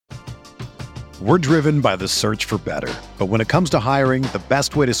We're driven by the search for better. But when it comes to hiring, the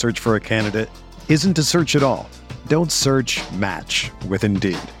best way to search for a candidate isn't to search at all. Don't search, match with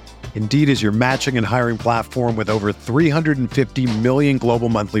Indeed. Indeed is your matching and hiring platform with over 350 million global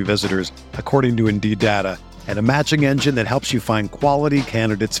monthly visitors, according to Indeed data, and a matching engine that helps you find quality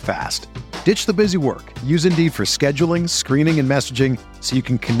candidates fast. Ditch the busy work. Use Indeed for scheduling, screening, and messaging so you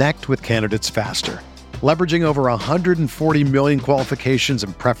can connect with candidates faster. Leveraging over 140 million qualifications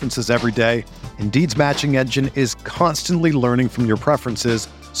and preferences every day, Indeed's matching engine is constantly learning from your preferences,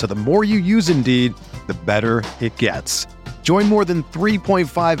 so the more you use Indeed, the better it gets. Join more than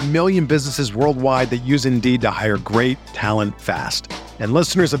 3.5 million businesses worldwide that use Indeed to hire great talent fast. And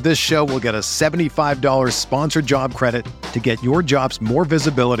listeners of this show will get a $75 sponsored job credit to get your jobs more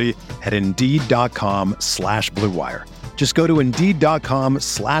visibility at Indeed.com/Blue Wire. Just go to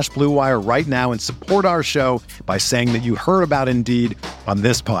Indeed.com/Blue Wire right now and support our show by saying that you heard about Indeed on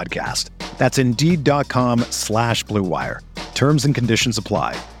this podcast. That's Indeed.com/Blue Wire. Terms and conditions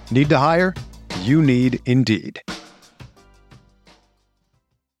apply. Need to hire? You need Indeed.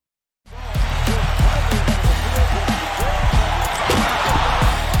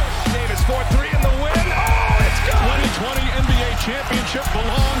 Davis 4-3 in the win. Oh, it's good. 2020 NBA championship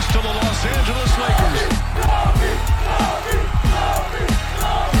belongs to the Los Angeles Lakers.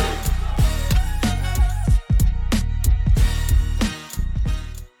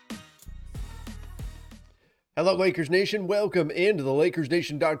 Hello, Lakers Nation. Welcome into the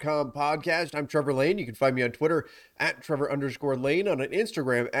LakersNation.com podcast. I'm Trevor Lane. You can find me on Twitter at Trevor_Lane, on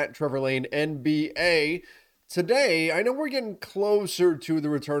Instagram at TrevorLaneNBA. Today, I know we're getting closer to the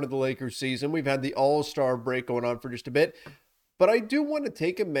return of the Lakers season. We've had the All-Star break going on for just a bit, but I do want to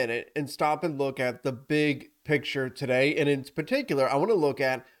take a minute and stop and look at the big picture today. And in particular, I want to look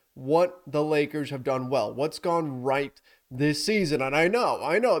at what the Lakers have done well, what's gone right this season. And I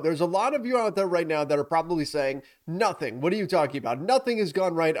know, there's a lot of you out there right now that are probably saying, nothing. What are you talking about? Nothing has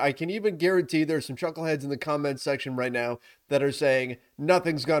gone right. I can even guarantee there's some chuckleheads in the comments section right now that are saying,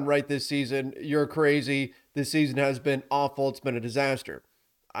 nothing's gone right this season. You're crazy. This season has been awful. It's been a disaster.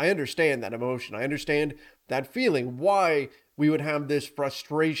 I understand that emotion. I understand that feeling, why we would have this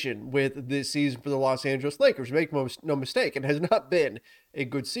frustration with this season for the Los Angeles Lakers. Make no mistake, it has not been a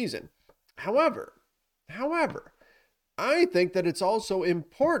good season. However, I think that it's also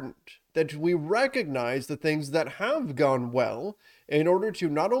important that we recognize the things that have gone well in order to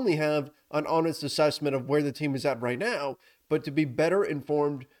not only have an honest assessment of where the team is at right now, but to be better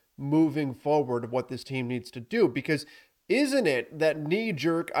informed moving forward of what this team needs to do. Because isn't it that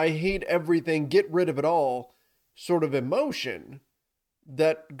knee-jerk, I hate everything, get rid of it all sort of emotion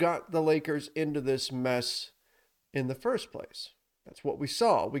that got the Lakers into this mess in the first place? That's what we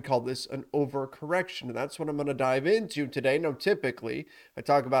saw. We call this an overcorrection, and that's what I'm going to dive into today. Now, typically, I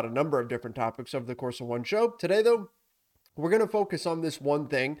talk about a number of different topics over the course of one show. Today, though, we're going to focus on this one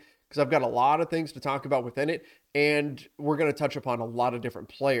thing because I've got a lot of things to talk about within it, and we're going to touch upon a lot of different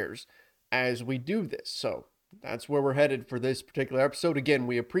players as we do this. So that's where we're headed for this particular episode. Again,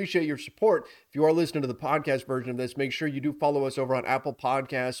 we appreciate your support. If you are listening to the podcast version of this, make sure you do follow us over on Apple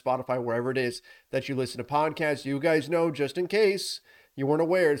Podcasts, Spotify, wherever it is that you listen to podcasts. You guys know, just in case you weren't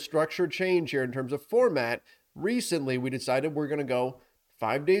aware, structure change here in terms of format. Recently, we decided we're going to go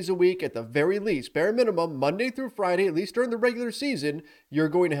 5 days a week at the very least, bare minimum, Monday through Friday, at least during the regular season. You're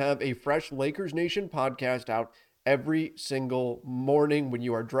going to have a fresh Lakers Nation podcast out every single morning when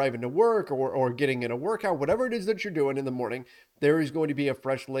you are driving to work or getting in a workout, whatever it is that you're doing in the morning. There is going to be a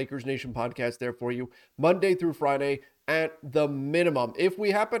fresh Lakers Nation podcast there for you Monday through Friday at the minimum. If we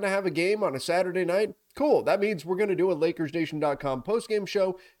happen to have a game on a Saturday night, cool. That means we're going to do a LakersNation.com postgame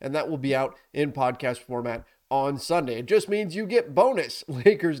show, and that will be out in podcast format on Sunday. It just means you get bonus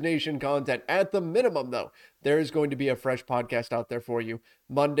Lakers Nation content at the minimum, though. There is going to be a fresh podcast out there for you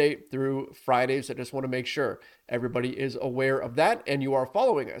Monday through Fridays. I just want to make sure everybody is aware of that and you are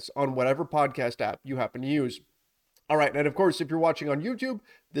following us on whatever podcast app you happen to use. All right, and of course, if you're watching on YouTube,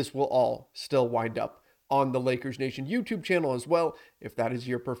 this will all still wind up on the Lakers Nation YouTube channel as well, if that is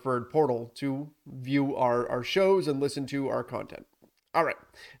your preferred portal to view our shows and listen to our content. All right,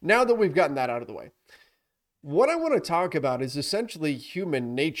 now that we've gotten that out of the way, what I want to talk about is essentially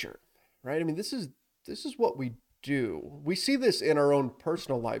human nature, right? I mean, this is what we do. We see this in our own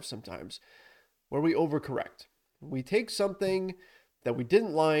personal lives sometimes, where we overcorrect. We take something that we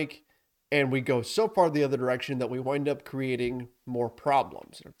didn't like, and we go so far the other direction that we wind up creating more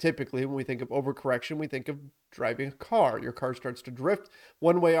problems. Typically, when we think of overcorrection, we think of driving a car. Your car starts to drift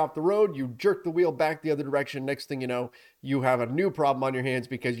one way off the road, you jerk the wheel back the other direction. Next thing you know, you have a new problem on your hands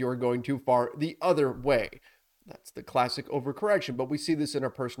because you are going too far the other way. That's the classic overcorrection, but we see this in our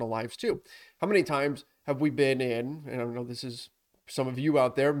personal lives too. How many times have we been in, and I know this is some of you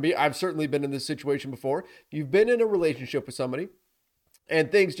out there, I've certainly been in this situation before. You've been in a relationship with somebody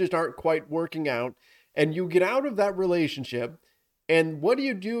and things just aren't quite working out, and you get out of that relationship, and what do?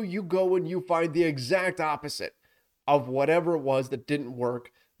 You go and you find the exact opposite of whatever it was that didn't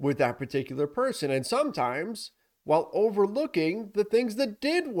work with that particular person. And sometimes while overlooking the things that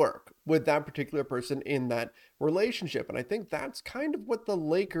did work with that particular person in that relationship. And I think that's kind of what the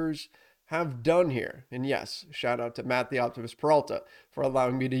Lakers have done here. And yes, shout out to Matt the Optimist Peralta for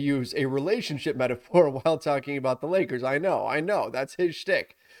allowing me to use a relationship metaphor while talking about the Lakers. I know, that's his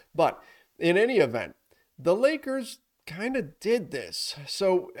shtick. But in any event, the Lakers kind of did this.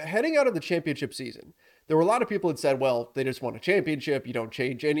 So heading out of the championship season, there were a lot of people that said, well, they just won a championship. You don't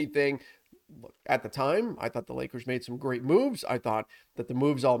change anything. Look, at the time, I thought the Lakers made some great moves. I thought that the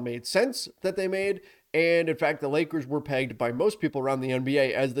moves all made sense that they made. And in fact, the Lakers were pegged by most people around the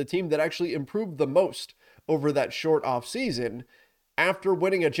NBA as the team that actually improved the most over that short off season after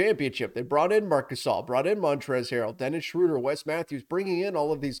winning a championship. They brought in Marc Gasol, brought in Montrezl Harrell, Dennis Schroeder, Wes Matthews, bringing in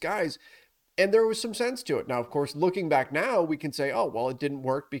all of these guys. And there was some sense to it. Now, of course, looking back now, we can say, oh, well, it didn't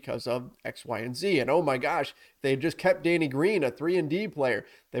work because of X, Y, and Z. And oh my gosh, they had just kept Danny Green, a 3-and-D player.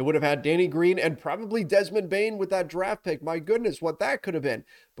 They would have had Danny Green and probably Desmond Bane with that draft pick. My goodness, what that could have been.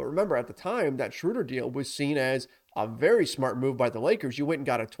 But remember, at the time, that Schroeder deal was seen as a very smart move by the Lakers. You went and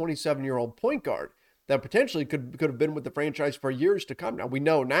got a 27-year-old point guard that potentially could have been with the franchise for years to come. Now, we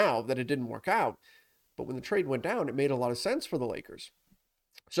know now that it didn't work out. But when the trade went down, it made a lot of sense for the Lakers.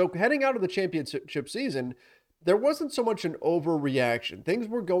 So heading out of the championship season, there wasn't so much an overreaction. Things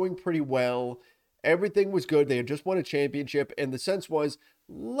were going pretty well. Everything was good. They had just won a championship. And the sense was,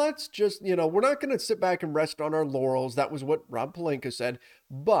 let's just, we're not going to sit back and rest on our laurels. That was what Rob Pelinka said.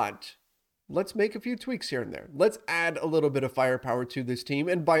 But let's make a few tweaks here and there. Let's add a little bit of firepower to this team.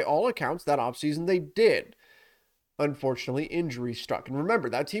 And by all accounts, that offseason they did. Unfortunately, injuries struck. And remember,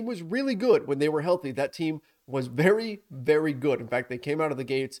 that team was really good when they were healthy. That team was very, very good. In fact, they came out of the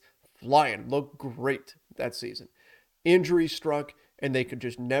gates flying, looked great that season. Injuries struck, and they could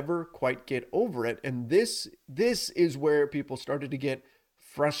just never quite get over it. And this is where people started to get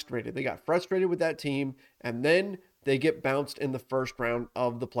frustrated. They got frustrated with that team, and then they get bounced in the first round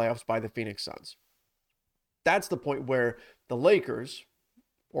of the playoffs by the Phoenix Suns. That's the point where the Lakers,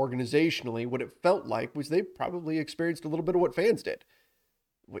 organizationally, what it felt like was they probably experienced a little bit of what fans did.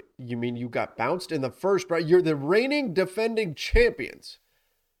 Wait, you mean you got bounced in the first round? You're the reigning defending champions,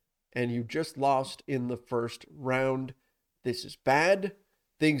 and you just lost in the first round. This is bad.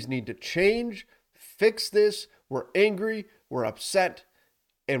 Things need to change. Fix this. We're angry. We're upset.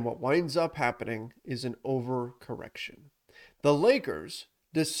 And what winds up happening is an overcorrection. The Lakers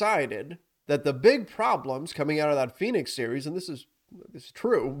decided that the big problems coming out of that Phoenix series, and this is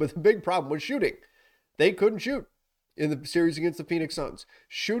true, but the big problem was shooting. They couldn't shoot in the series against the Phoenix Suns.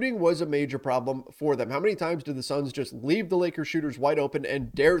 Shooting was a major problem for them. How many times did the Suns just leave the Lakers shooters wide open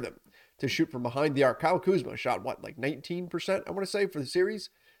and dare them to shoot from behind the arc? Kyle Kuzma shot, 19%, I want to say, for the series?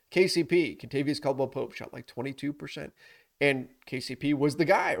 KCP, Kentavious Caldwell-Pope, shot 22%. And KCP was the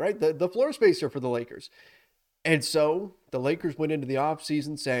guy, right? The floor spacer for the Lakers. And so the Lakers went into the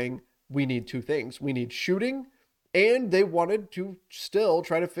offseason saying, we need two things. We need shooting, and they wanted to still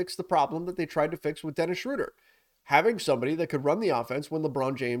try to fix the problem that they tried to fix with Dennis Schroeder, having somebody that could run the offense when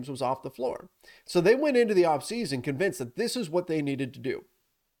LeBron James was off the floor. So they went into the offseason convinced that this is what they needed to do.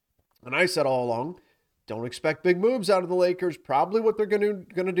 And I said all along, don't expect big moves out of the Lakers. Probably what they're going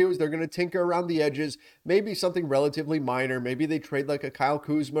to do is they're going to tinker around the edges, maybe something relatively minor. Maybe they trade like a Kyle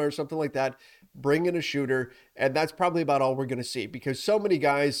Kuzma or something like that, bring in a shooter, and that's probably about all we're going to see because so many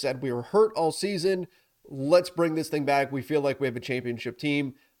guys said we were hurt all season. Let's bring this thing back. We feel like we have a championship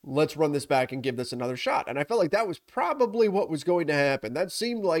team. Let's run this back and give this another shot. And I felt like that was probably what was going to happen. That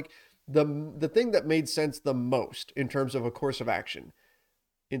seemed like the thing that made sense the most in terms of a course of action.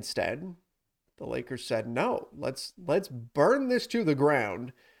 Instead, the Lakers said, no, let's burn this to the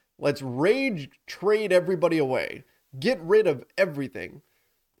ground. Let's rage trade everybody away. Get rid of everything.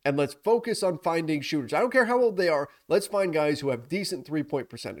 And let's focus on finding shooters. I don't care how old they are. Let's find guys who have decent three-point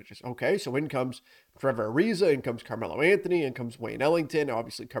percentages. Okay, so in comes Trevor Ariza, in comes Carmelo Anthony, in comes Wayne Ellington.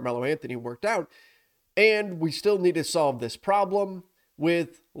 Obviously, Carmelo Anthony worked out. And we still need to solve this problem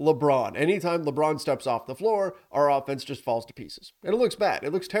with LeBron. Anytime LeBron steps off the floor, our offense just falls to pieces. And it looks bad.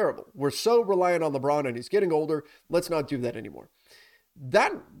 It looks terrible. We're so reliant on LeBron, and he's getting older. Let's not do that anymore.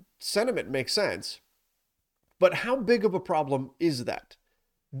 That sentiment makes sense. But how big of a problem is that?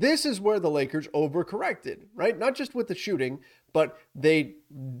 This is where the Lakers overcorrected, right? Not just with the shooting, but they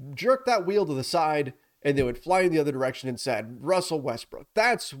jerked that wheel to the side and they would fly in the other direction and said, Russell Westbrook,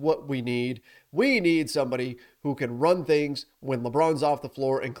 that's what we need. We need somebody who can run things when LeBron's off the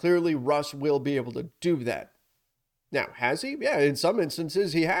floor, and clearly Russ will be able to do that. Now, has he? Yeah, in some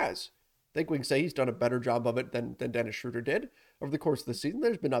instances he has. I think we can say he's done a better job of it than Dennis Schroeder did over the course of the season.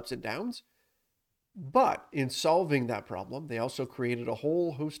 There's been ups and downs. But in solving that problem, they also created a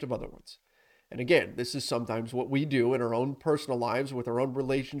whole host of other ones. And again, this is sometimes what we do in our own personal lives with our own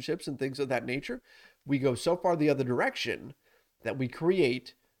relationships and things of that nature. We go so far the other direction that we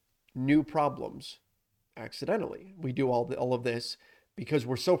create new problems accidentally. We do all of this because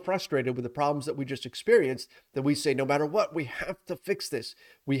we're so frustrated with the problems that we just experienced that we say, no matter what, we have to fix this.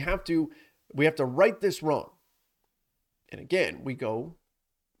 We have to right this wrong. And again, we go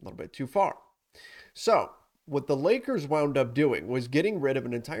a little bit too far. So what the Lakers wound up doing was getting rid of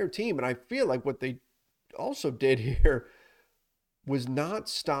an entire team. And I feel like what they also did here was not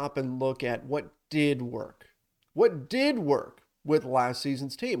stop and look at what did work. What did work with last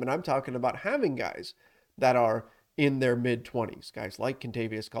season's team. And I'm talking about having guys that are in their mid-20s, guys like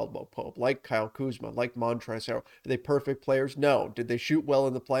Kentavious Caldwell-Pope, like Kyle Kuzma, like Montrezl Harrell. Are they perfect players? No. Did they shoot well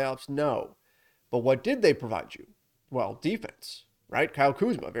in the playoffs? No. But what did they provide you? Well, defense, right? Kyle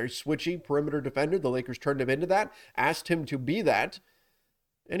Kuzma, very switchy perimeter defender. The Lakers turned him into that, asked him to be that,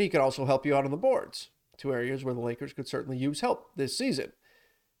 and he could also help you out on the boards. Two areas where the Lakers could certainly use help this season.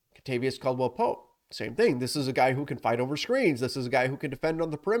 Kentavious Caldwell-Pope, same thing. This is a guy who can fight over screens. This is a guy who can defend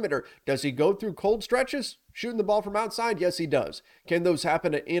on the perimeter. Does he go through cold stretches, shooting the ball from outside? Yes, he does. Can those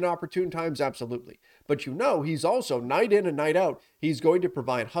happen at inopportune times? Absolutely. But he's also night in and night out. He's going to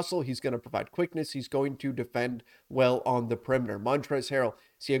provide hustle. He's going to provide quickness. He's going to defend well on the perimeter. Montrezl Harrell,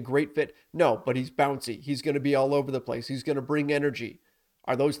 is he a great fit? No, but he's bouncy. He's going to be all over the place. He's going to bring energy.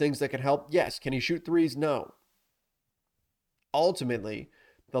 Are those things that can help? Yes. Can he shoot threes? No. Ultimately,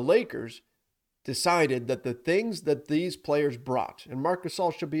 the Lakers decided that the things that these players brought, and Marc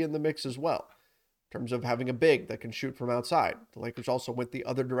Gasol should be in the mix as well, in terms of having a big that can shoot from outside. The Lakers also went the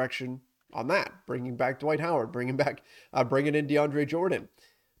other direction on that, bringing back Dwight Howard, bringing in DeAndre Jordan.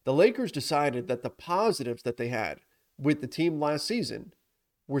 The Lakers decided that the positives that they had with the team last season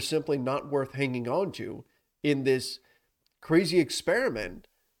were simply not worth hanging on to in this crazy experiment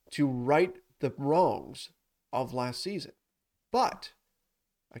to right the wrongs of last season. But,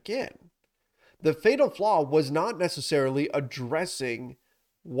 again, the fatal flaw was not necessarily addressing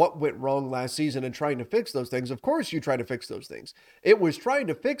what went wrong last season and trying to fix those things. Of course you try to fix those things. It was trying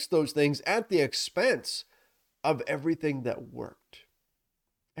to fix those things at the expense of everything that worked.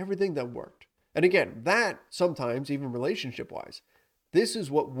 Everything that worked. And again, that sometimes, even relationship-wise, this is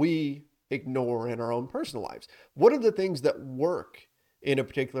what we ignore in our own personal lives. What are the things that work in a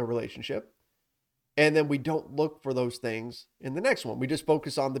particular relationship? And then we don't look for those things in the next one. We just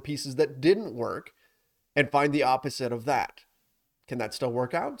focus on the pieces that didn't work and find the opposite of that. Can that still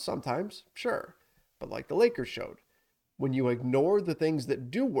work out? Sometimes, sure. But like the Lakers showed, when you ignore the things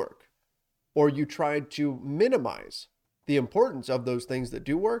that do work, or you try to minimize the importance of those things that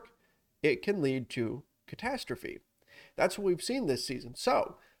do work, it can lead to catastrophe. That's what we've seen this season.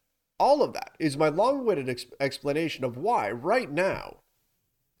 So, all of that is my long-winded explanation of why, right now,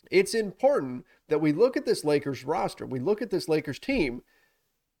 it's important that we look at this Lakers roster, we look at this Lakers team,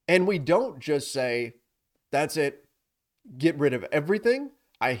 and we don't just say, that's it, get rid of everything.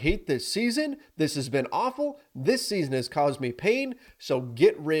 I hate this season. This has been awful. This season has caused me pain, so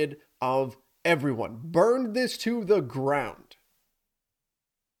get rid of everyone. Burn this to the ground.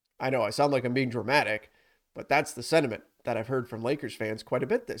 I know I sound like I'm being dramatic, but that's the sentiment that I've heard from Lakers fans quite a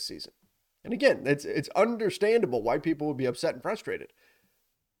bit this season. And again, it's understandable why people would be upset and frustrated.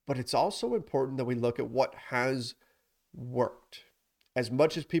 But it's also important that we look at what has worked. As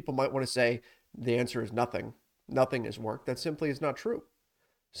much as people might want to say the answer is nothing, nothing has worked, that simply is not true.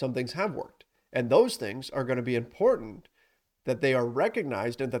 Some things have worked. And those things are going to be important that they are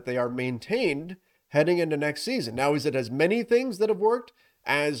recognized and that they are maintained heading into next season. Now, is it as many things that have worked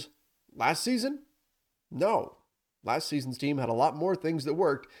as last season? No. Last season's team had a lot more things that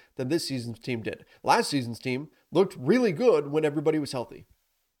worked than this season's team did. Last season's team looked really good when everybody was healthy.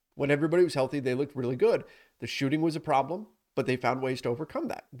 When everybody was healthy, they looked really good. The shooting was a problem, but they found ways to overcome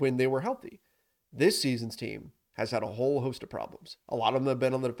that when they were healthy. This season's team has had a whole host of problems. A lot of them have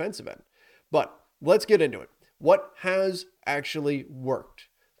been on the defensive end. But let's get into it. What has actually worked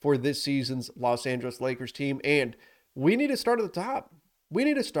for this season's Los Angeles Lakers team? And we need to start at the top. We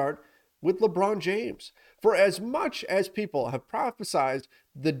need to start with LeBron James. For as much as people have prophesied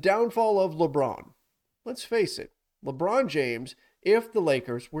the downfall of LeBron, let's face it, LeBron James, if the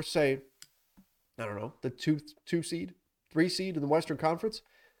Lakers were, say, I don't know, the 2 seed, 3 seed in the Western Conference,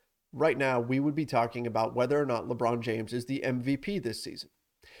 right now we would be talking about whether or not LeBron James is the MVP this season.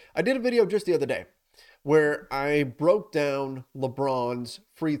 I did a video just the other day where I broke down LeBron's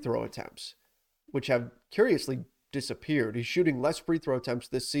free throw attempts, which have curiously disappeared. He's shooting less free throw attempts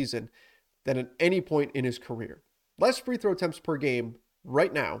this season than at any point in his career. Less free throw attempts per game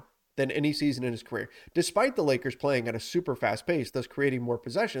right now than any season in his career. Despite the Lakers playing at a super fast pace, thus creating more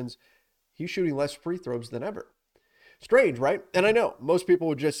possessions, he's shooting less free throws than ever. Strange, right? And I know most people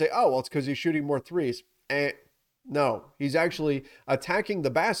would just say, oh, well, it's because he's shooting more threes. No, he's actually attacking the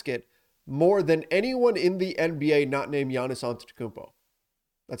basket more than anyone in the NBA not named Giannis Antetokounmpo.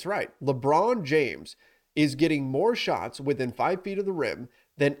 That's right. LeBron James is getting more shots within 5 feet of the rim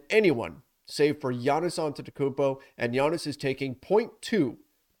than anyone, save for Giannis Antetokounmpo, and Giannis is taking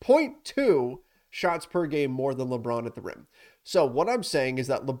 0.2 shots per game more than LeBron at the rim. So what I'm saying is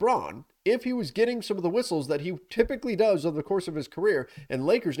that LeBron, if he was getting some of the whistles that he typically does over the course of his career, and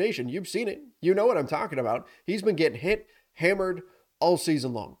Lakers Nation, you've seen it, you know what I'm talking about. He's been getting hit, hammered all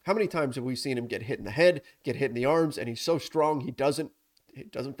season long. How many times have we seen him get hit in the head, get hit in the arms, and he's so strong it doesn't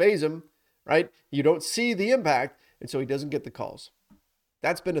faze him, right? You don't see the impact, and so he doesn't get the calls.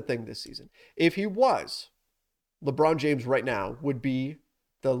 That's been a thing this season. If he was, LeBron James right now would be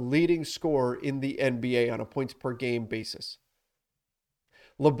the leading scorer in the NBA on a points per game basis.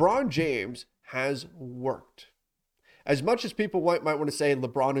 LeBron James has worked. As much as people might want to say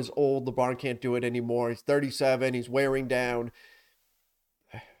LeBron is old, LeBron can't do it anymore, he's 37, he's wearing down.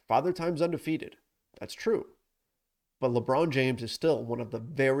 Father Time's undefeated. That's true. But LeBron James is still one of the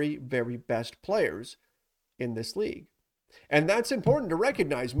very, very best players in this league. And that's important to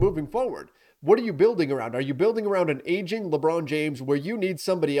recognize moving forward. What are you building around? Are you building around an aging LeBron James where you need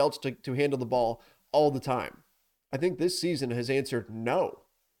somebody else to handle the ball all the time? I think this season has answered no.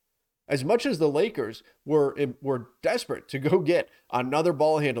 As much as the Lakers were desperate to go get another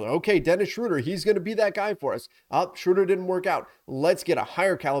ball handler. Okay, Dennis Schroeder, he's going to be that guy for us. Schroeder didn't work out. Let's get a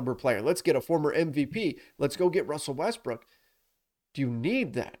higher caliber player. Let's get a former MVP. Let's go get Russell Westbrook. Do you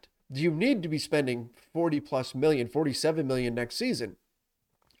need that? Do you need to be spending 47 million next season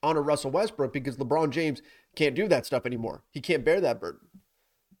on a Russell Westbrook because LeBron James can't do that stuff anymore? He can't bear that burden.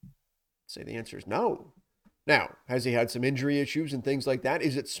 Say the answer is no. Now, has he had some injury issues and things like that?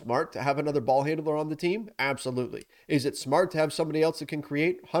 Is it smart to have another ball handler on the team? Absolutely. Is it smart to have somebody else that can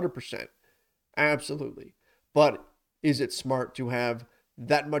create? 100%. Absolutely. But is it smart to have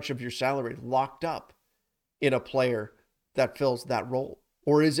that much of your salary locked up in a player that fills that role?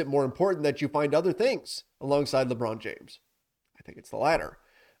 Or is it more important that you find other things alongside LeBron James? I think it's the latter.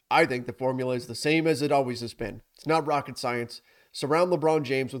 I think the formula is the same as it always has been. It's not rocket science. Surround LeBron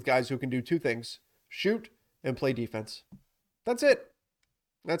James with guys who can do two things: shoot and play defense. That's it.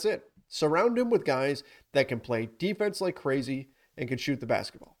 That's it. Surround him with guys that can play defense like crazy and can shoot the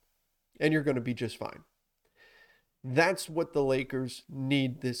basketball. And you're going to be just fine. That's what the Lakers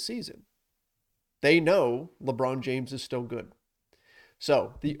need this season. They know LeBron James is still good.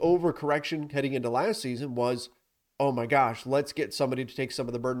 So the overcorrection heading into last season was, oh my gosh, let's get somebody to take some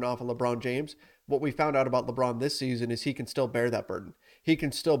of the burden off of LeBron James. What we found out about LeBron this season is he can still bear that burden. He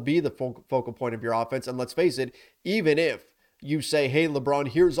can still be the focal point of your offense. And let's face it, even if you say, hey, LeBron,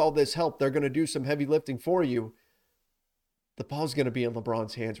 here's all this help, they're going to do some heavy lifting for you, the ball's going to be in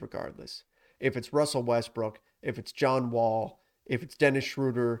LeBron's hands regardless. If it's Russell Westbrook, if it's John Wall, if it's Dennis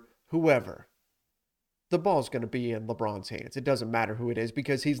Schroeder, whoever, the ball's going to be in LeBron's hands. It doesn't matter who it is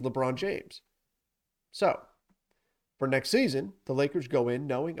because he's LeBron James. So for next season, the Lakers go in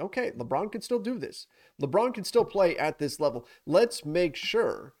knowing, okay, LeBron can still do this. LeBron can still play at this level. Let's make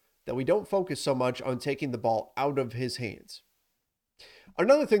sure that we don't focus so much on taking the ball out of his hands.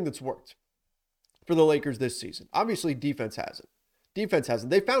 Another thing that's worked for the Lakers this season, obviously defense hasn't. Defense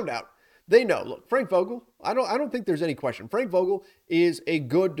hasn't. They found out. They know. Look, Frank Vogel, I don't think there's any question. Frank Vogel is a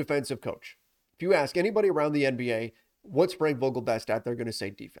good defensive coach. If you ask anybody around the NBA, what's Frank Vogel best at? They're going to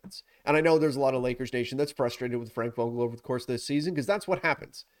say defense. And I know there's a lot of Lakers Nation that's frustrated with Frank Vogel over the course of this season because that's what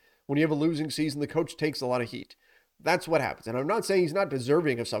happens. When you have a losing season, the coach takes a lot of heat. That's what happens. And I'm not saying he's not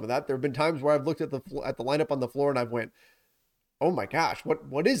deserving of some of that. There have been times where I've looked at the lineup on the floor and I've went, oh my gosh,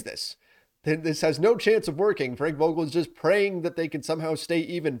 what is this? This has no chance of working. Frank Vogel is just praying that they can somehow stay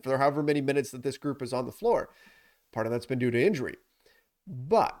even for however many minutes that this group is on the floor. Part of that's been due to injury.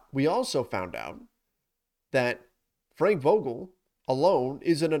 But we also found out that Frank Vogel alone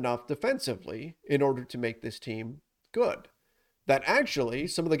isn't enough defensively in order to make this team good. That actually,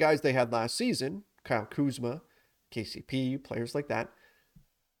 some of the guys they had last season, Kyle Kuzma, KCP, players like that,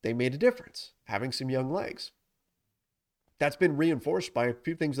 they made a difference, having some young legs. That's been reinforced by a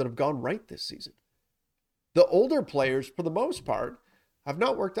few things that have gone right this season. The older players, for the most part, have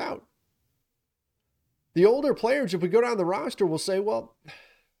not worked out. The older players, if we go down the roster, will say, well,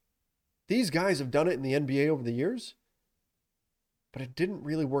 these guys have done it in the NBA over the years, but it didn't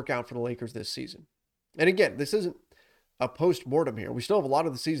really work out for the Lakers this season. And again, this isn't a post-mortem here. We still have a lot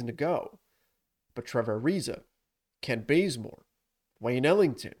of the season to go. But Trevor Ariza, Kent Bazemore, Wayne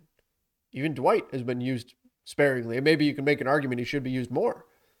Ellington, even Dwight has been used sparingly. And maybe you can make an argument he should be used more.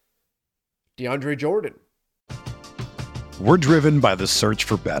 DeAndre Jordan. We're driven by the search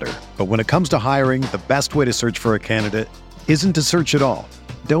for better. But when it comes to hiring, the best way to search for a candidate isn't to search at all.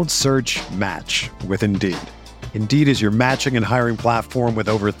 Don't search, match with Indeed. Indeed is your matching and hiring platform with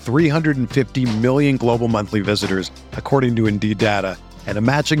over 350 million global monthly visitors, according to Indeed data, and a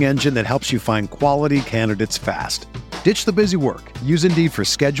matching engine that helps you find quality candidates fast. Ditch the busy work. Use Indeed for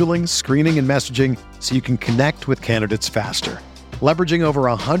scheduling, screening, and messaging so you can connect with candidates faster. Leveraging over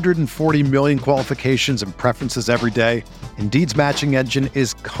 140 million qualifications and preferences every day, Indeed's matching engine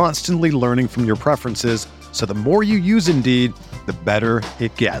is constantly learning from your preferences, so the more you use Indeed, the better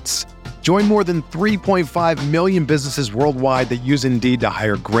it gets. Join more than 3.5 million businesses worldwide that use Indeed to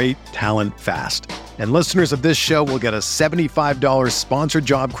hire great talent fast. And listeners of this show will get a $75 sponsored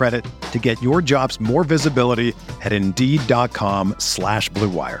job credit to get your jobs more visibility at Indeed.com/Blue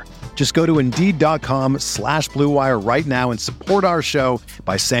Wire. Just go to Indeed.com/Blue Wire right now and support our show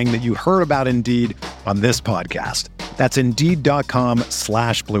by saying that you heard about Indeed on this podcast. That's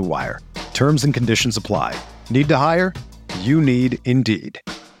Indeed.com/Blue Wire. Terms and conditions apply. Need to hire? You need Indeed.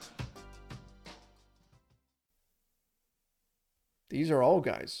 These are all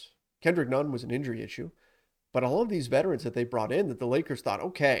guys. Kendrick Nunn was an injury issue, but all of these veterans that they brought in that the Lakers thought,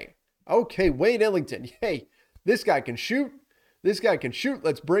 okay, Wayne Ellington, hey, this guy can shoot.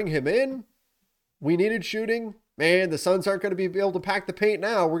 Let's bring him in. We needed shooting. Man, the Suns aren't going to be able to pack the paint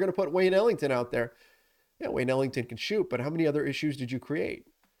now. We're going to put Wayne Ellington out there. Yeah, Wayne Ellington can shoot, but how many other issues did you create?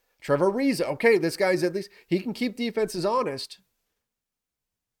 Trevor Ariza, okay, this guy's at least, he can keep defenses honest.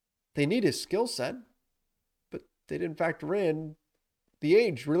 They need his skill set, but they didn't factor in the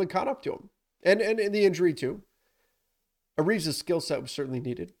age really caught up to him. And the injury too. Ariza's skill set was certainly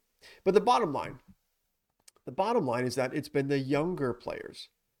needed. But the bottom line is that it's been the younger players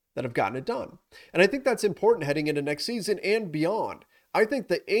that have gotten it done. And I think that's important heading into next season and beyond. I think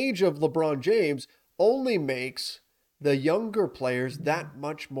the age of LeBron James only makes the younger players that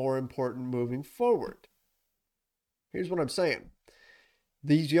much more important moving forward. Here's what I'm saying.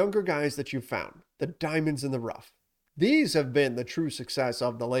 These younger guys that you've found, the diamonds in the rough, these have been the true success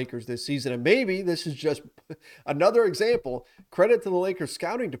of the Lakers this season. And maybe this is just another example. Credit to the Lakers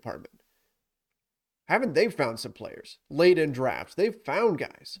scouting department. Haven't they found some players late in drafts? They've found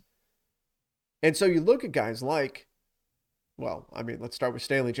guys. And so you look at guys like, let's start with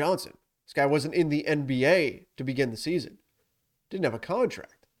Stanley Johnson. This guy wasn't in the NBA to begin the season. Didn't have a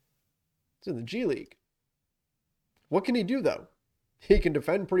contract. It's in the G League. What can he do though? He can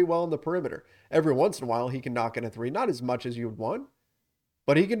defend pretty well on the perimeter. Every once in a while, he can knock in a three. Not as much as you would want,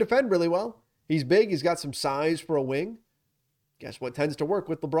 but he can defend really well. He's big. He's got some size for a wing. Guess what tends to work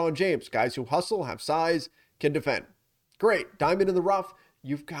with LeBron James? Guys who hustle, have size, can defend. Great. Diamond in the rough.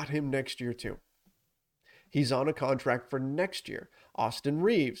 You've got him next year too. He's on a contract for next year. Austin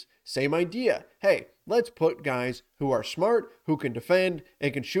Reeves, same idea. Hey, let's put guys who are smart, who can defend,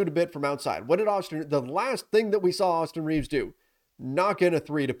 and can shoot a bit from outside. What did the last thing that we saw Austin Reeves do? Knock in a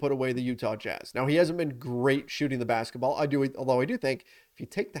three to put away the Utah Jazz. Now, he hasn't been great shooting the basketball. Although I do think if you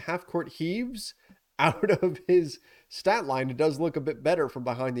take the half-court heaves out of his stat line, it does look a bit better from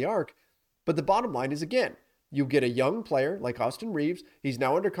behind the arc. But the bottom line is, again, you get a young player like Austin Reeves. He's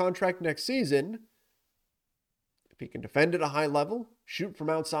now under contract next season. If he can defend at a high level, shoot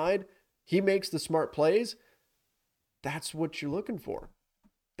from outside, he makes the smart plays. That's what you're looking for.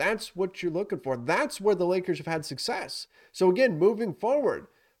 That's what you're looking for. That's where the Lakers have had success. So again, moving forward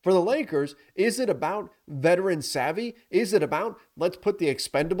for the Lakers, is it about veteran savvy? Is it about let's put the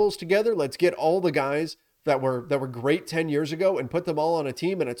expendables together? Let's get all the guys that were great 10 years ago and put them all on a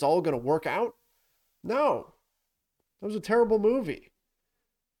team and it's all going to work out? No. That was a terrible movie.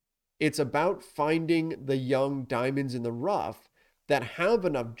 It's about finding the young diamonds in the rough that have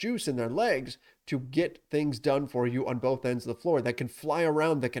enough juice in their legs to get things done for you on both ends of the floor, that can fly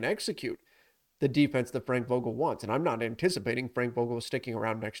around, that can execute the defense that Frank Vogel wants. And I'm not anticipating Frank Vogel is sticking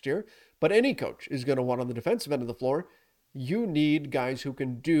around next year, but any coach is going to want on the defensive end of the floor, you need guys who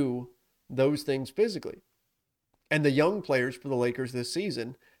can do those things physically. And the young players for the Lakers this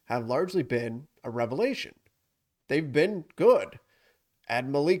season have largely been a revelation. They've been good. Add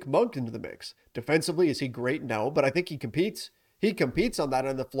Malik Monk into the mix. Defensively, is he great? No, but I think he competes. He competes on that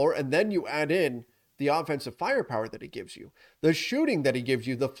end of the floor, and then you add in the offensive firepower that he gives you, the shooting that he gives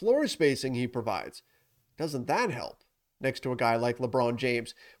you, the floor spacing he provides. Doesn't that help next to a guy like LeBron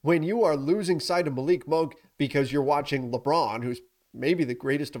James when you are losing sight of Malik Monk because you're watching LeBron, who's maybe the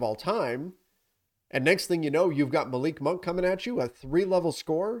greatest of all time, and next thing you know, you've got Malik Monk coming at you, a 3-level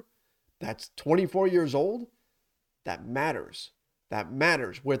scorer that's 24 years old? That matters. That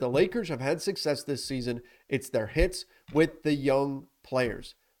matters. Where the Lakers have had success this season, it's their hits with the young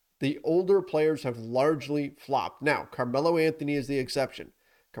players. The older players have largely flopped. Now, Carmelo Anthony is the exception.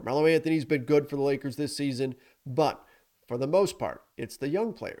 Carmelo Anthony's been good for the Lakers this season, but for the most part, it's the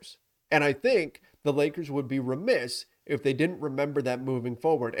young players. And I think the Lakers would be remiss if they didn't remember that moving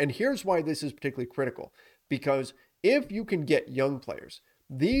forward. And here's why this is particularly critical. Because if you can get young players,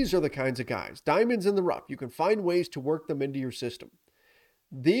 these are the kinds of guys, diamonds in the rough. You can find ways to work them into your system.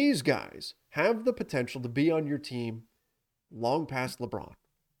 These guys have the potential to be on your team long past LeBron.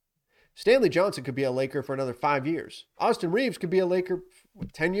 Stanley Johnson could be a Laker for another 5 years. Austin Reeves could be a Laker for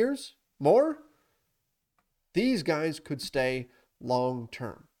 10 years? More? These guys could stay long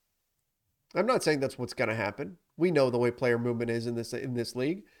term. I'm not saying that's what's going to happen. We know the way player movement is in this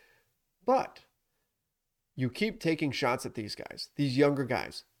league. But you keep taking shots at these guys, these younger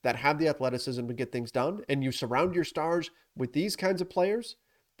guys that have the athleticism to get things done, and you surround your stars with these kinds of players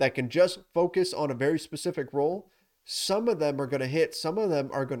that can just focus on a very specific role. Some of them are going to hit, some of them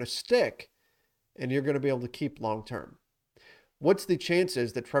are going to stick, and you're going to be able to keep long term. What's the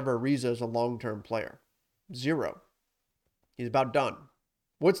chances that Trevor Ariza is a long-term player? 0. He's about done.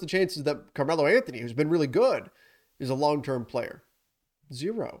 What's the chances that Carmelo Anthony, who's been really good, is a long-term player?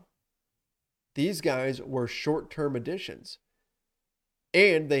 0. These guys were short-term additions.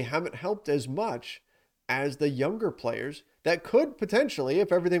 And they haven't helped as much as the younger players that could potentially,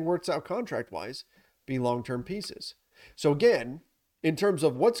 if everything works out contract-wise, be long-term pieces. So again, in terms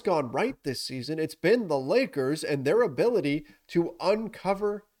of what's gone right this season, it's been the Lakers and their ability to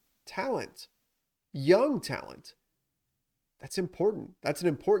uncover talent, young talent. That's important. That's an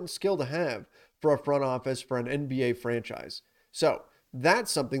important skill to have for a front office, for an NBA franchise. So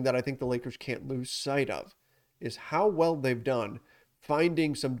that's something that I think the Lakers can't lose sight of, is how well they've done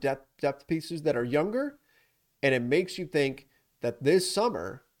finding some depth pieces that are younger. And it makes you think that this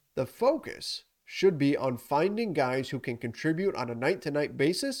summer, the focus should be on finding guys who can contribute on a night-to-night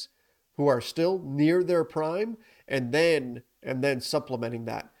basis, who are still near their prime, and then supplementing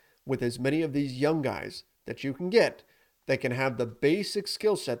that with as many of these young guys that you can get that can have the basic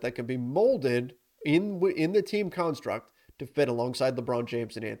skill set that can be molded in the team construct to fit alongside LeBron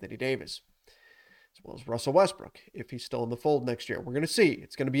James and Anthony Davis, as well as Russell Westbrook, if he's still in the fold next year. We're going to see.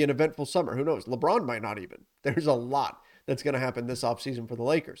 It's going to be an eventful summer. Who knows? LeBron might not even. There's a lot that's going to happen this offseason for the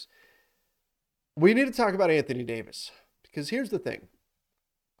Lakers. We need to talk about Anthony Davis, because here's the thing.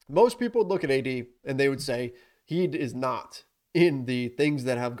 Most people would look at AD and they would say he is not in the things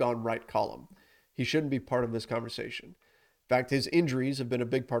that have gone right column. He shouldn't be part of this conversation. In fact, his injuries have been a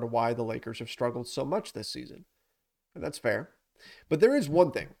big part of why the Lakers have struggled so much this season. And that's fair. But there is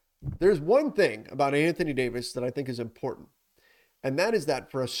one thing. There's one thing about Anthony Davis that I think is important. And that is that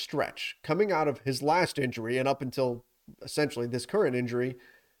for a stretch, coming out of his last injury and up until essentially this current injury,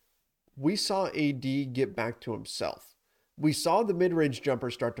 we saw AD get back to himself. We saw the mid-range jumper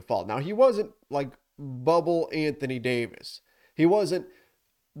start to fall. Now, he wasn't like bubble Anthony Davis. He wasn't,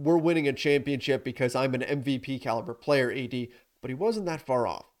 we're winning a championship because I'm an MVP caliber player, AD, but he wasn't that far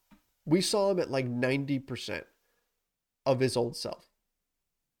off. We saw him at like 90% of his old self.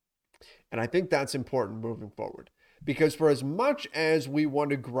 And I think that's important moving forward. Because for as much as we want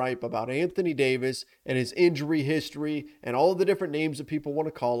to gripe about Anthony Davis and his injury history and all the different names that people want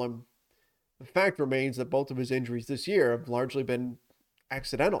to call him, the fact remains that both of his injuries this year have largely been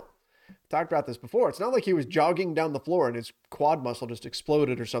accidental. I talked about this before. It's not like he was jogging down the floor and his quad muscle just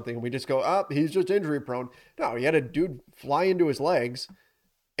exploded or something and we just go, he's just injury prone. No, he had a dude fly into his legs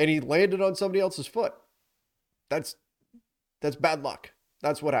and he landed on somebody else's foot. That's bad luck.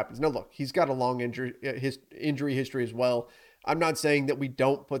 That's what happens. Now, look, he's got a long injury history as well. I'm not saying that we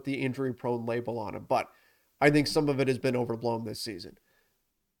don't put the injury-prone label on him, but I think some of it has been overblown this season.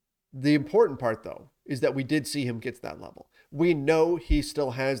 The important part, though, is that we did see him get to that level. We know he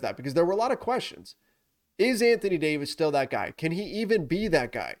still has that because there were a lot of questions. Is Anthony Davis still that guy? Can he even be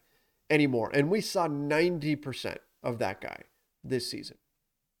that guy anymore? And we saw 90% of that guy this season.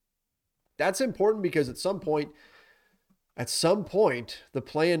 That's important because at some point, the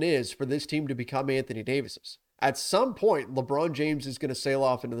plan is for this team to become Anthony Davis's. At some point, LeBron James is going to sail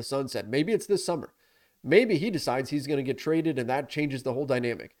off into the sunset. Maybe it's this summer. Maybe he decides he's going to get traded and that changes the whole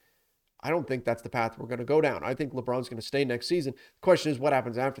dynamic. I don't think that's the path we're going to go down. I think LeBron's going to stay next season. The question is what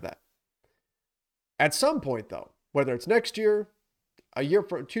happens after that. At some point, though, whether it's next year, a year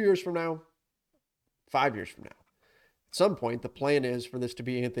from 2 years from now, 5 years from now, at some point, the plan is for this to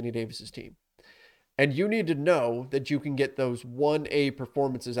be Anthony Davis's team. And you need to know that you can get those 1A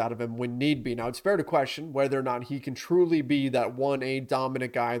performances out of him when need be. Now, it's fair to question whether or not he can truly be that 1A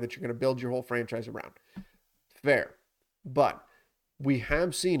dominant guy that you're going to build your whole franchise around. Fair. But we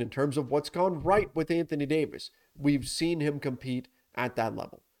have seen, in terms of what's gone right with Anthony Davis, we've seen him compete at that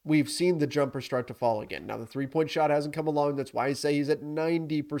level. We've seen the jumper start to fall again. Now, the three-point shot hasn't come along. That's why I say he's at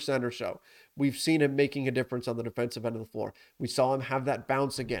 90% or so. We've seen him making a difference on the defensive end of the floor. We saw him have that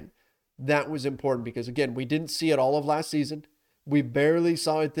bounce again. That was important because, again, we didn't see it all of last season. We barely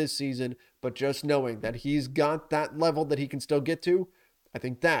saw it this season, but just knowing that he's got that level that he can still get to, I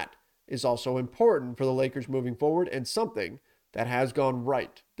think that is also important for the Lakers moving forward and something that has gone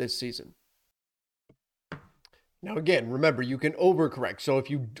right this season. Now, again, remember, you can overcorrect. So if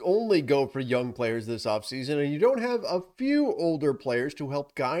you only go for young players this offseason and you don't have a few older players to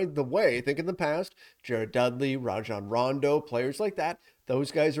help guide the way, think in the past, Jared Dudley, Rajon Rondo, players like that,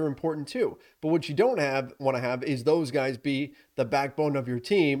 those guys are important too. But what you don't want to have is those guys be the backbone of your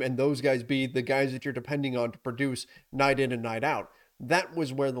team and those guys be the guys that you're depending on to produce night in and night out. That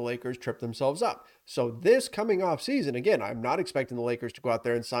was where the Lakers tripped themselves up. So this coming off season, again, I'm not expecting the Lakers to go out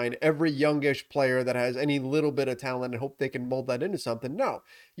there and sign every youngish player that has any little bit of talent and hope they can mold that into something. No,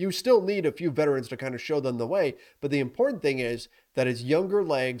 you still need a few veterans to kind of show them the way. But the important thing is that it's younger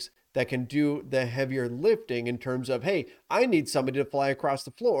legs that can do the heavier lifting in terms of, hey, I need somebody to fly across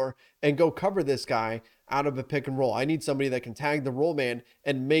the floor and go cover this guy out of a pick and roll. I need somebody that can tag the roll man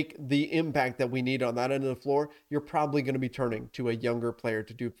and make the impact that we need on that end of the floor. You're probably going to be turning to a younger player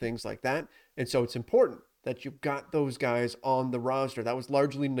to do things like that. And so it's important that you've got those guys on the roster. That was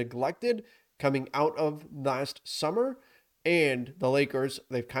largely neglected coming out of last summer. And the Lakers,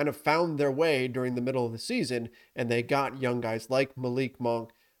 they've kind of found their way during the middle of the season, and they got young guys like Malik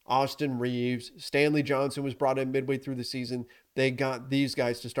Monk, Austin Reeves, Stanley Johnson was brought in midway through the season. They got these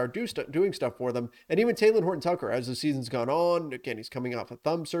guys to start doing stuff for them. And even Talen Horton-Tucker, as the season's gone on, again, he's coming off a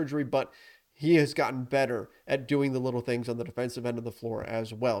thumb surgery, but he has gotten better at doing the little things on the defensive end of the floor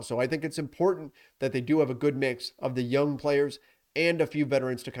as well. So I think it's important that they do have a good mix of the young players and a few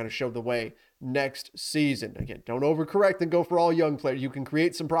veterans to kind of show the way next season. Again, don't overcorrect and go for all young players. You can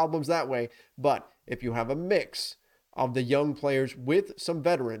create some problems that way, but if you have a mix of the young players with some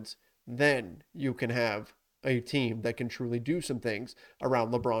veterans, then you can have a team that can truly do some things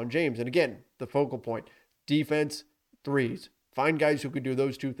around LeBron James. And again, the focal point, defense, threes. Find guys who can do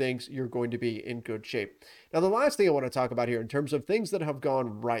those two things. You're going to be in good shape. Now, the last thing I want to talk about here in terms of things that have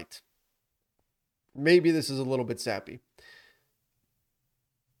gone right, maybe this is a little bit sappy.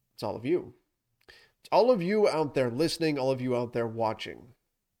 It's all of you. It's all of you out there listening, all of you out there watching.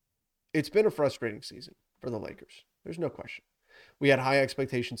 It's been a frustrating season for the Lakers. There's no question. We had high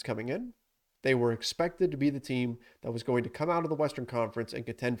expectations coming in. They were expected to be the team that was going to come out of the Western Conference and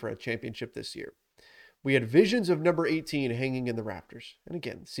contend for a championship this year. We had visions of number 18 hanging in the rafters. And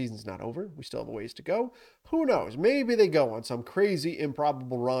again, the season's not over. We still have a ways to go. Who knows? Maybe they go on some crazy,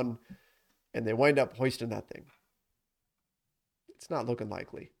 improbable run and they wind up hoisting that thing. It's not looking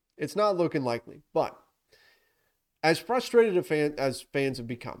likely. It's not looking likely. But as frustrated as fans have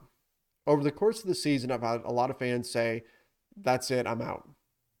become, over the course of the season, I've had a lot of fans say, that's it, I'm out.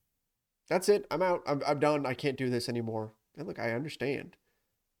 That's it, I'm out. I'm done. I can't do this anymore. And look, I understand.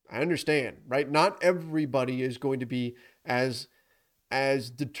 Right? Not everybody is going to be as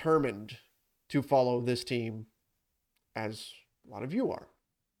determined to follow this team as a lot of you are,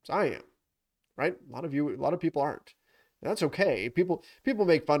 as I am, right? A lot of people aren't. And that's okay. People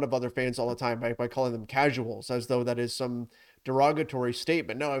make fun of other fans all the time by calling them casuals, as though that is some derogatory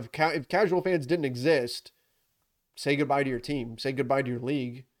statement. No, if casual fans didn't exist, say goodbye to your team, say goodbye to your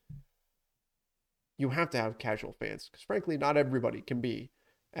league. You have to have casual fans because frankly, not everybody can be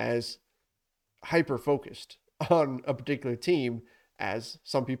as hyper-focused on a particular team as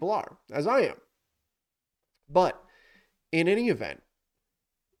some people are, as I am. But in any event,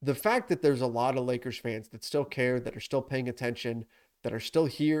 the fact that there's a lot of Lakers fans that still care, that are still paying attention, that are still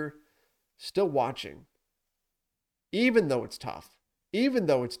here, still watching, even though it's tough, even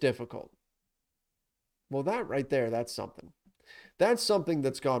though it's difficult, well, that right there, that's something. That's something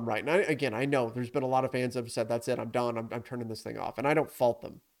that's gone right. And I know there's been a lot of fans that have said, that's it, I'm done, I'm turning this thing off. And I don't fault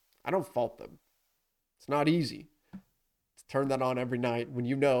them. It's not easy to turn that on every night when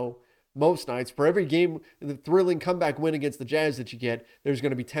you know most nights, for every game, the thrilling comeback win against the Jazz that you get, there's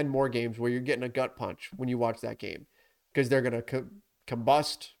going to be 10 more games where you're getting a gut punch when you watch that game because they're going to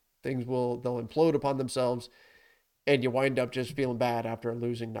combust. They'll implode upon themselves and you wind up just feeling bad after a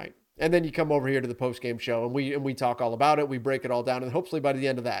losing night. And then you come over here to the post-game show and we talk all about it. We break it all down. And hopefully by the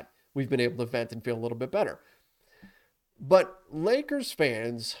end of that, we've been able to vent and feel a little bit better. But Lakers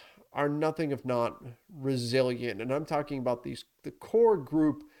fans are nothing if not resilient. And I'm talking about the core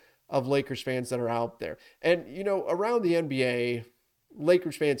group of Lakers fans that are out there. And, around the NBA,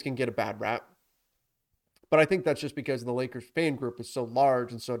 Lakers fans can get a bad rap. But I think that's just because the Lakers fan group is so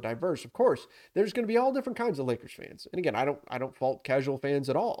large and so diverse. Of course, there's going to be all different kinds of Lakers fans. And again, I don't fault casual fans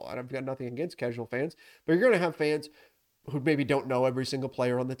at all. I've got nothing against casual fans. But you're going to have fans who maybe don't know every single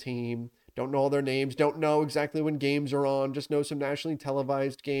player on the team, don't know all their names, don't know exactly when games are on, just know some nationally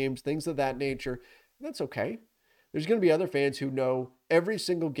televised games, things of that nature. And that's okay. There's going to be other fans who know every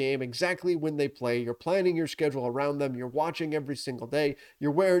single game, exactly when they play. You're planning your schedule around them. You're watching every single day.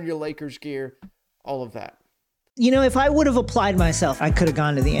 You're wearing your Lakers gear, all of that. If I would have applied myself, I could have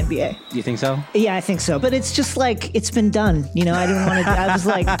gone to the NBA. You think so? Yeah, I think so. But it's just like, it's been done. I didn't want to, I was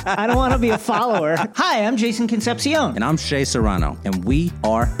like, I don't want to be a follower. Hi, I'm Jason Concepcion. And I'm Shea Serrano. And we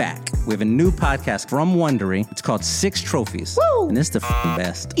are back. We have a new podcast from Wondery. It's called Six Trophies. Woo! And it's the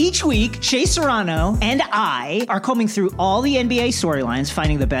best. Each week, Shea Serrano and I are combing through all the NBA storylines,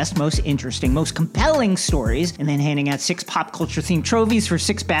 finding the best, most interesting, most compelling stories, and then handing out 6 pop culture themed trophies for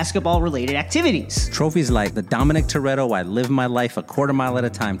 6 basketball related activities. Trophies like the Dominic Toretto I Live My Life a Quarter Mile at a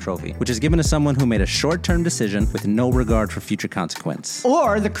Time trophy, which is given to someone who made a short-term decision with no regard for future consequence.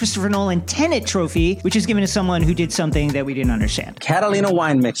 Or the Christopher Nolan Tenet trophy, which is given to someone who did something that we didn't understand. Catalina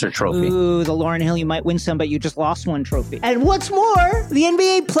Wine Mixer trophy. Ooh, the Lauryn Hill You Might Win Some But You Just Lost One trophy. And what's more, the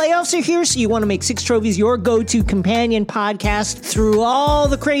NBA playoffs are here, so you want to make Six Trophies your go-to companion podcast through all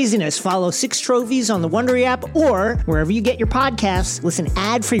the craziness. Follow Six Trophies on the Wondery app or wherever you get your podcasts. Listen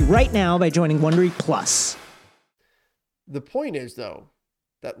ad-free right now by joining Wondery Plus. The point is, though,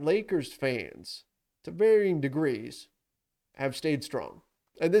 that Lakers fans, to varying degrees, have stayed strong.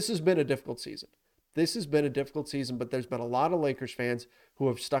 And this has been a difficult season. But there's been a lot of Lakers fans who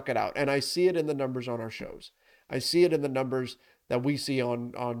have stuck it out. And I see it in the numbers on our shows. I see it in the numbers that we see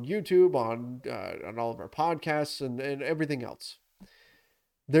on YouTube, on all of our podcasts, and everything else.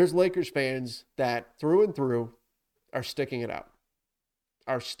 There's Lakers fans that, through and through, are sticking it out,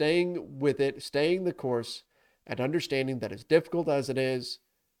 are staying with it, staying the course, and understanding that as difficult as it is,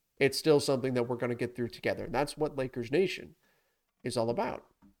 it's still something that we're going to get through together. And that's what Lakers Nation is all about.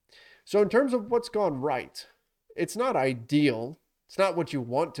 So in terms of what's gone right, it's not ideal. It's not what you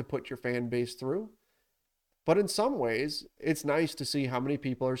want to put your fan base through. But in some ways, it's nice to see how many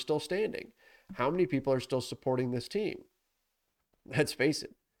people are still standing, how many people are still supporting this team. Let's face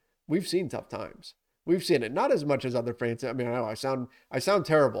it, we've seen tough times. We've seen it, not as much as other fans. I mean, I know I sound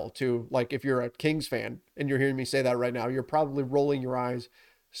terrible to, like, if you're a Kings fan and you're hearing me say that right now, you're probably rolling your eyes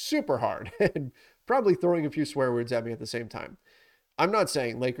super hard and probably throwing a few swear words at me at the same time. I'm not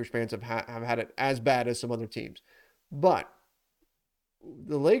saying Lakers fans have had it as bad as some other teams, but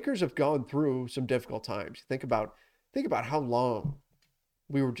the Lakers have gone through some difficult times. Think about how long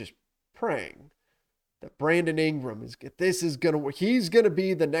we were just praying that Brandon Ingram he's going to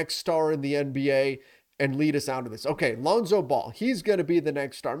be the next star in the NBA and lead us out of this. Okay, Lonzo Ball, he's going to be the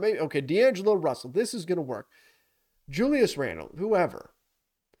next star. Maybe, okay, D'Angelo Russell, this is going to work. Julius Randle, whoever.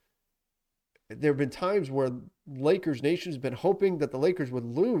 There have been times where Lakers Nation has been hoping that the Lakers would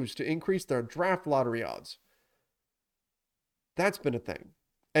lose to increase their draft lottery odds. That's been a thing.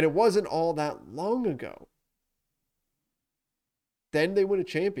 And it wasn't all that long ago. Then they win a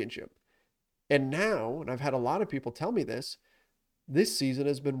championship. And now, and I've had a lot of people tell me this season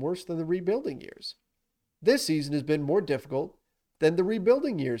has been worse than the rebuilding years. This season has been more difficult than the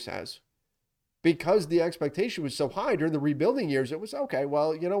rebuilding years has. Because the expectation was so high during the rebuilding years, it was, okay,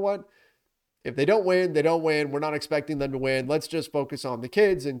 well, you know what? If they don't win, they don't win. We're not expecting them to win. Let's just focus on the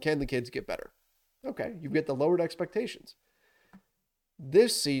kids, and can the kids get better? Okay, you get the lowered expectations.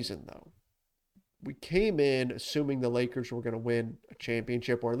 This season, though, we came in assuming the Lakers were going to win a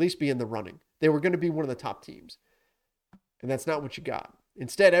championship or at least be in the running. They were going to be one of the top teams. And that's not what you got.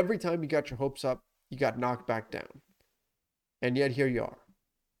 Instead, every time you got your hopes up, you got knocked back down. And yet here you are.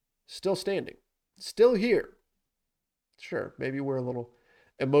 Still standing. Still here. Sure, maybe we're a little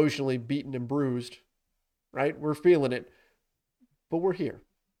emotionally beaten and bruised, right? We're feeling it. But we're here.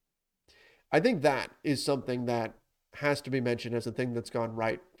 I think that is something that has to be mentioned as a thing that's gone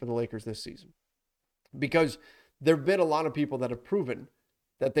right for the Lakers this season. Because there have been a lot of people that have proven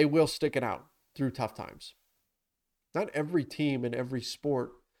that they will stick it out through tough times. Not every team in every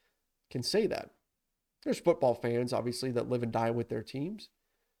sport can say that. There's football fans, obviously, that live and die with their teams.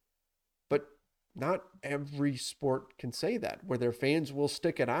 But not every sport can say that, where their fans will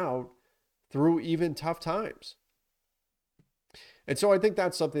stick it out through even tough times. And so I think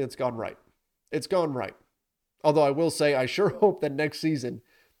that's something that's gone right. It's gone right. Although I will say, I sure hope that next season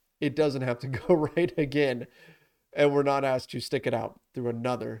it doesn't have to go right again, and we're not asked to stick it out through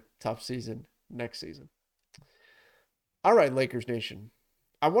another tough season next season. All right, Lakers Nation.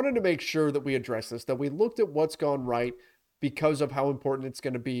 I wanted to make sure that we address this, that we looked at what's gone right because of how important it's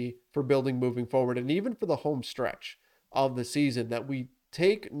going to be for building moving forward, and even for the home stretch of the season, that we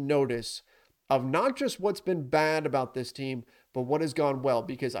take notice of not just what's been bad about this team, but what has gone well,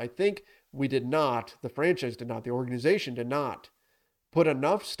 because I think we did not, the franchise did not, the organization did not put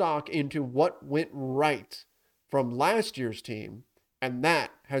enough stock into what went right from last year's team, and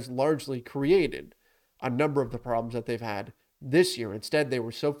that has largely created a number of the problems that they've had this year. Instead, they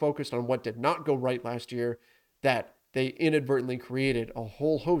were so focused on what did not go right last year that they inadvertently created a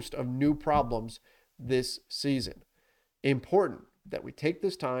whole host of new problems this season. Important that we take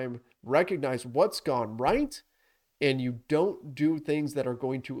this time, recognize what's gone right, and you don't do things that are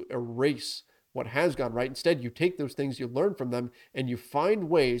going to erase what has gone right. Instead, you take those things, you learn from them, and you find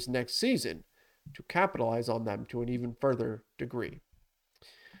ways next season to capitalize on them to an even further degree.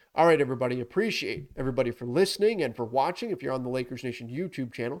 All right, everybody, appreciate everybody for listening and for watching. If you're on the Lakers Nation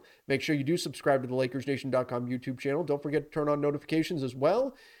YouTube channel, make sure you do subscribe to the LakersNation.com YouTube channel. Don't forget to turn on notifications as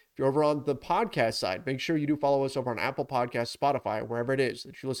well. If you're over on the podcast side, make sure you do follow us over on Apple Podcasts, Spotify, wherever it is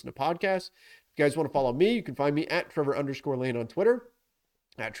that you listen to podcasts. If you guys want to follow me, you can find me at Trevor_Lane on Twitter,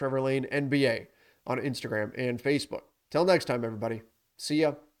 at Trevor Lane NBA on Instagram and Facebook. Till next time, everybody. See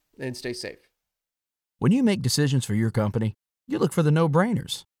ya and stay safe. When you make decisions for your company, you look for the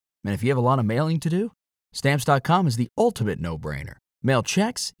no-brainers. And if you have a lot of mailing to do, Stamps.com is the ultimate no-brainer. Mail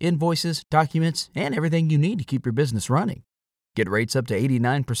checks, invoices, documents, and everything you need to keep your business running. Get rates up to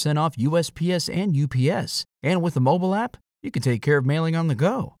 89% off USPS and UPS. And with the mobile app, you can take care of mailing on the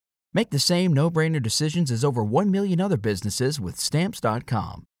go. Make the same no-brainer decisions as over 1 million other businesses with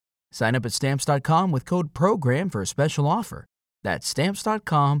Stamps.com. Sign up at Stamps.com with code PROGRAM for a special offer. That's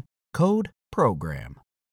Stamps.com, code PROGRAM.